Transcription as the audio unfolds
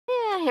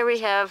And here we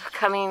have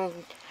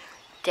coming,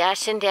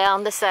 dashing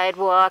down the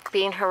sidewalk,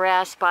 being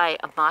harassed by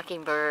a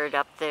mockingbird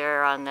up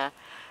there on the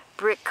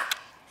brick.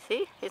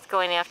 See, it's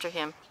going after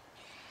him.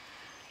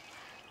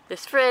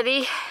 This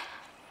Freddie,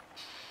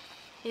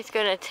 he's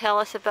going to tell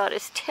us about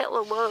his tale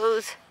of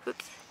woes.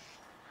 Oops.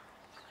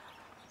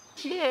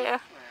 Yeah.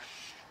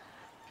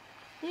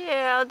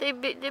 Yeah,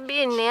 they're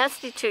being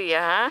nasty to you,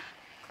 huh?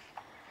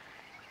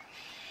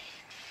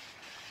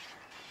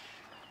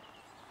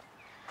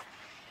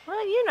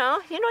 Well, you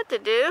know what to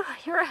do.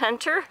 You're a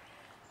hunter.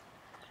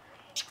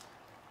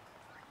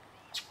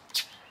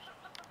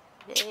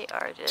 They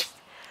are just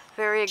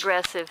very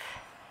aggressive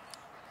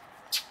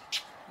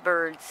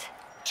birds.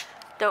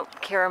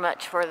 Don't care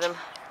much for them.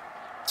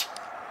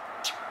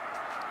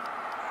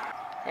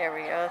 There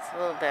we go, it's a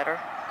little better.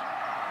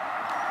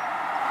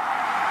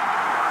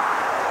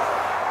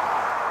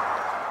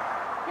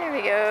 There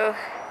we go.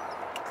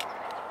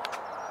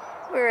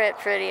 We're at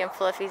Freddie and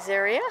Fluffy's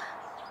area.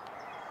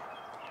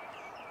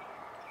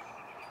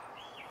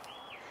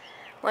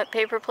 Want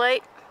paper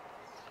plate?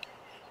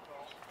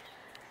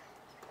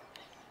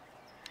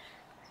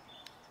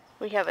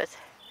 We have a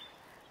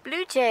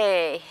blue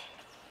jay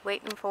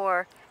waiting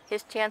for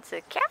his chance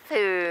of cat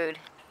food.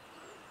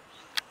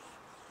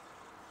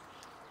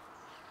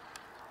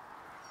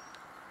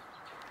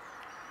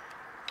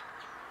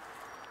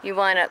 You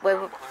want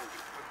to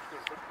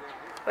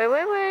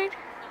wait.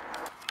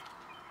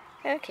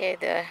 Okay,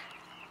 the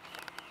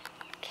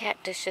cat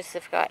dishes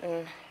have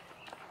gotten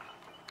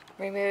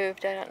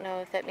removed. I don't know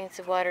if that means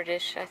the water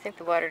dish. I think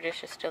the water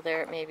dish is still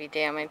there. It may be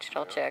damaged.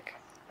 I'll check.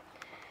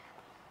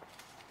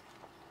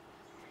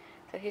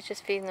 So he's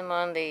just feeding them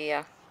on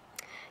the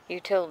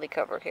utility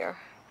cover here.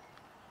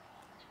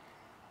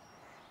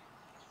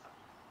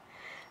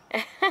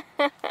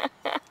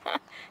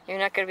 You're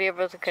not going to be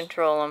able to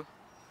control them.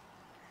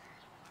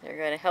 They're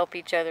going to help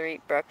each other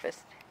eat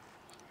breakfast.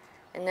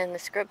 And then the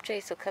scrub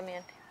jays will come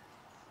in.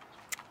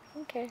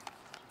 Okay.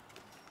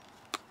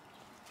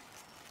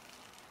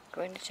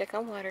 Going to check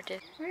on water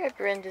dish. We're at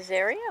Brenda's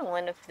area.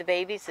 One of the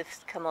babies has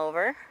come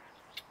over.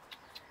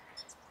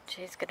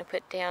 Jay's going to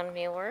put down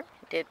mealworm.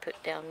 He did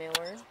put down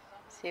mealworm.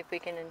 See if we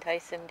can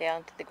entice him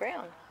down to the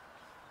ground.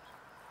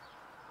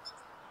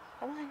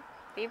 Come on,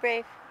 be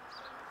brave.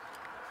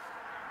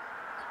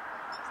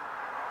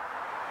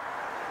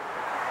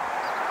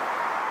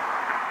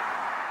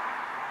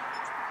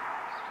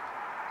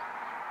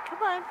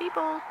 Come on, be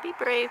bold, be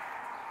brave.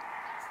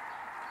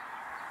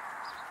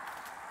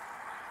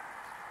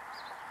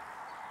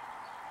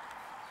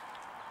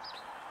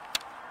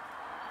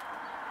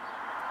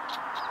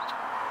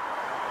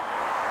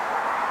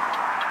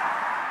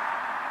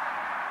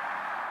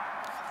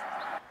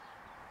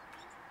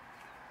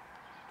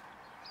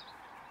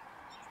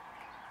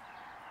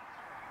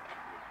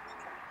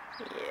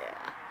 Yeah.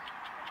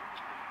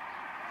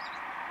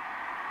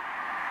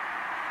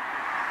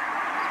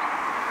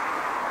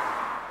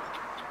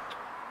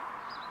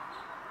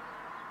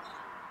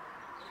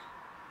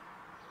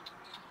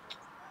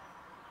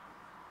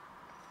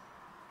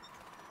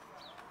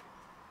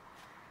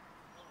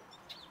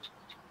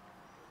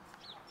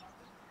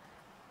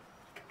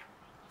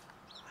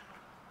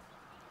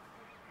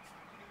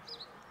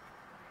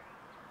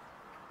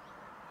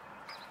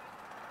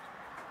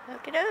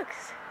 Okie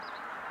dokes.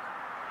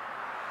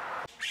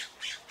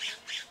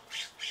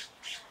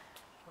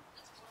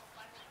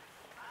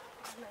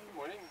 Good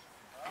morning.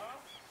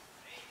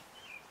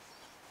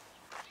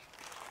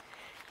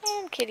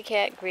 And Kitty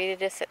Cat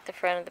greeted us at the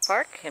front of the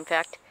park. In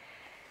fact,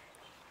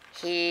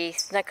 he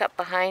snuck up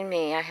behind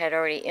me. I had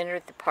already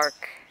entered the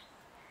park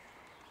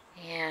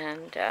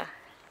and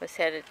was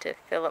headed to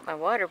fill up my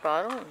water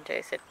bottle, and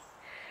Jay said,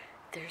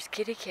 "There's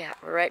Kitty Cat,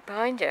 we're right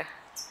behind you."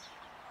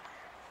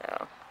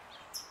 So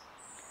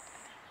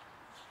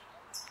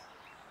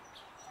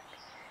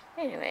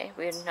anyway,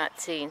 we're not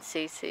seeing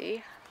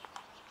Cece.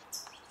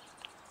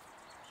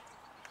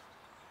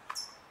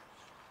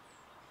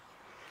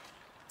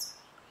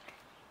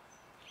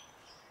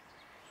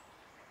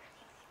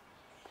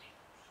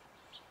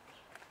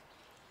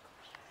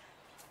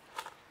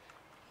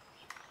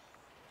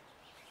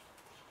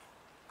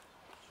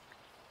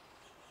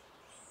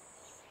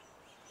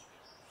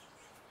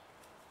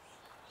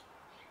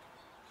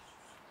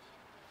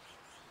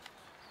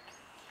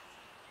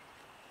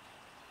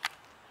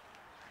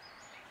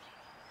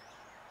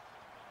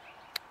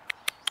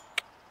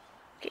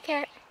 Kitty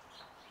Cat.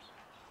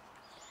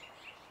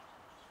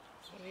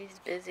 He's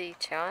busy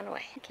chawing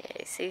away.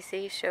 Okay,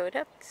 Cece showed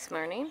up this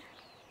morning.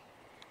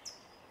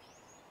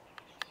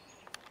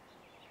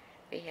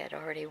 We had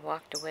already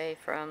walked away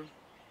from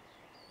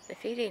the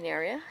feeding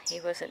area.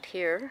 He wasn't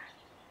here.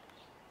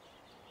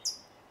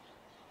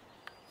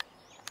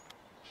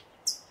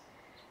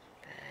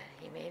 But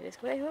he made his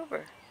way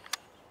over.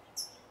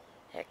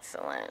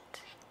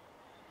 Excellent.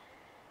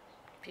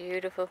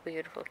 Beautiful,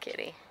 beautiful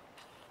kitty.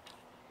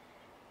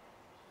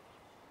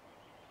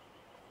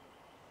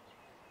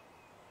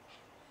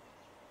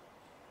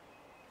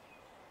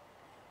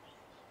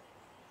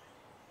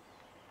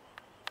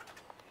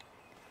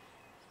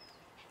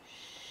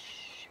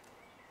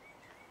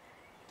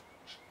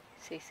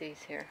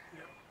 CC's here.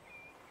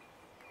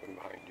 Yeah. One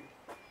behind you.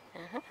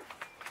 Uh-huh.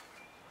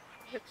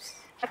 Oops.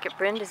 Back at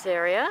Brenda's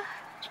area.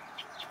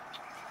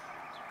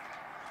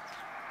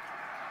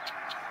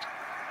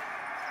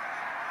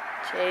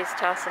 Jay's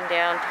tossing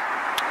down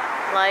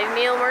live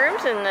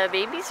mealworms and the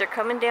babies are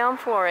coming down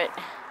for it.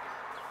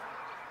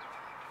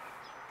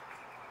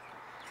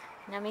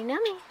 Nummy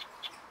nummy.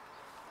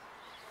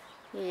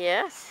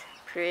 Yes,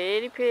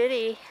 pretty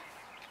pretty.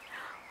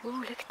 Ooh,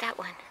 look at that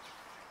one.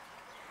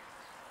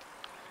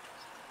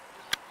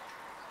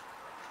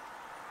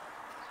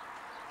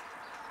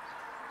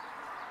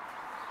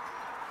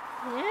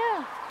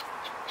 Yeah.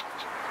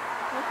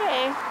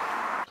 Okay.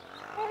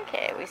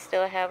 Okay, we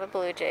still have a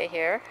blue jay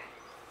here.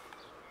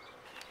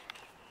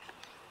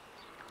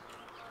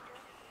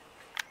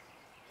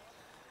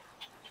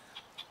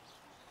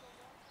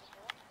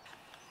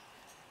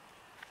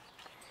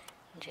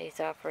 Jay's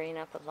offering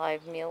up a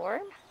live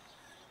mealworm.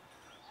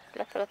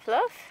 Fluff, fluff,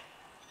 fluff.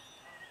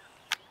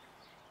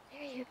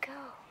 There you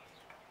go.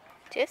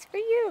 Just for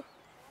you.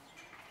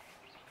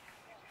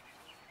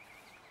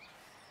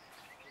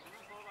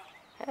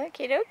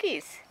 Okie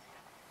dokies.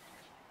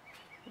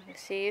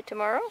 See you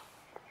tomorrow.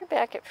 We're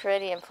back at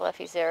Freddie and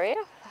Fluffy's area.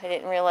 I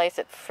didn't realize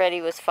that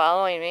Freddie was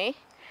following me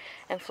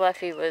and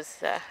Fluffy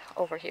was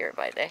over here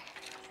by the,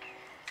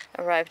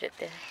 arrived at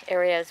the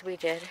area as we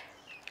did.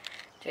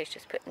 Jay's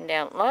just putting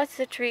down lots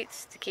of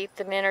treats to keep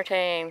them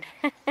entertained.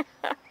 He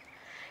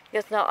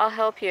goes, no, I'll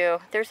help you.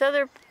 There's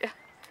other,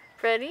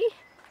 Freddie?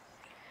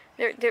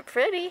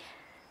 Freddie,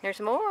 there's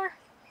more.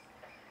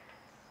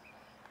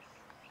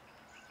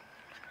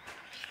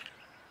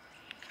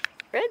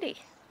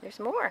 Freddie, there's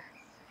more.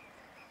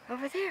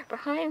 Over there,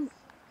 behind,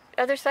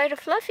 other side of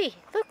Fluffy.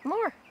 Look,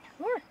 more.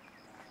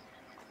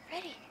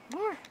 Freddie,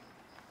 more.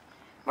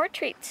 More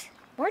treats.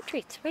 More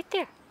treats, right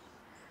there.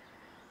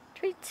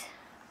 Treats.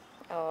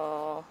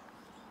 Oh,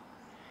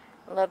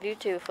 love you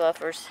too,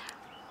 Fluffers.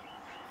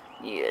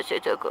 Yes,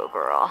 it's a good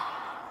girl.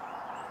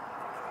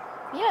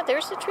 Yeah,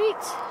 there's the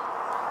treats.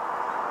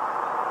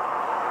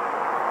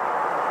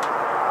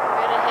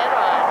 Right ahead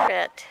on. We're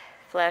at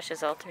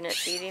Flash's alternate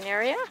feeding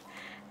area.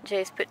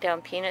 Jay's put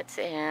down peanuts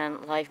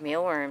and live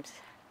mealworms.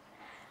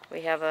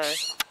 We have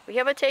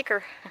a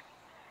taker.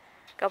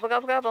 Gobble,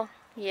 gobble, gobble.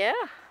 Yeah,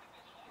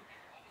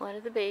 one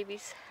of the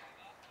babies.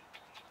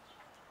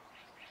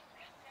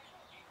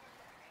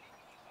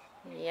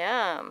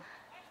 Yum.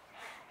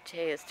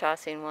 Jay is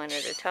tossing one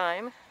at a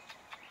time.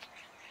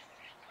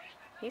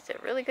 He's a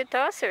really good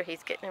tosser.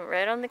 He's getting it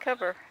right on the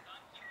cover.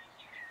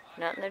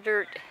 Not in the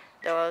dirt,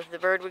 though the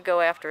bird would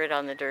go after it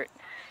on the dirt.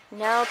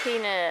 Now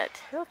peanut.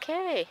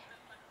 Okay.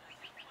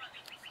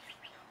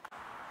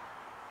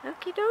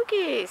 Okie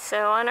dokie.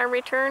 So on our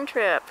return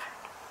trip,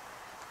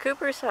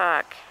 Cooper's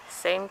Hawk,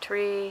 same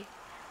tree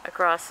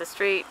across the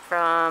street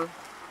from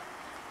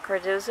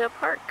Cardozo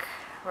Park.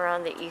 We're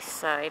on the east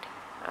side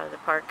of the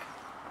park.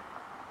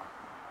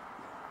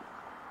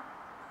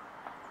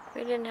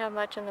 We didn't have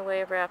much in the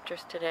way of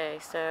raptors today,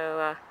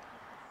 so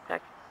in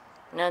fact,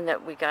 none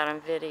that we got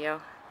on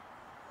video.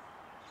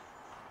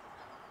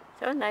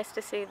 So nice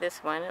to see this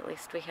one, at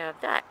least we have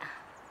that.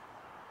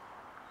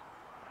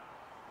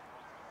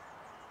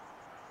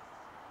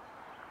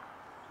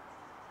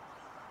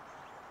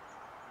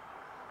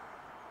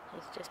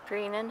 He's just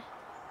preening,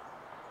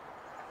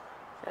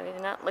 so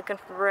he's not looking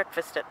for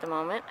breakfast at the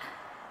moment.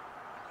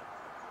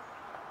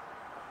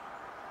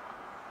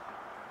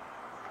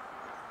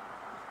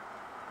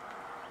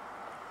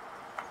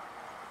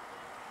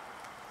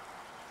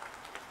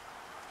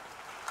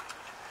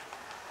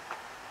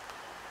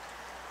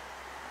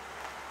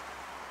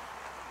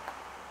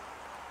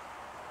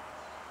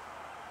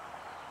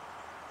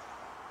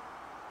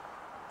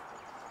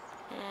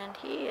 And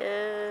he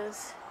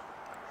is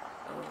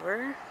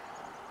over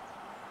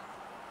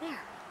there.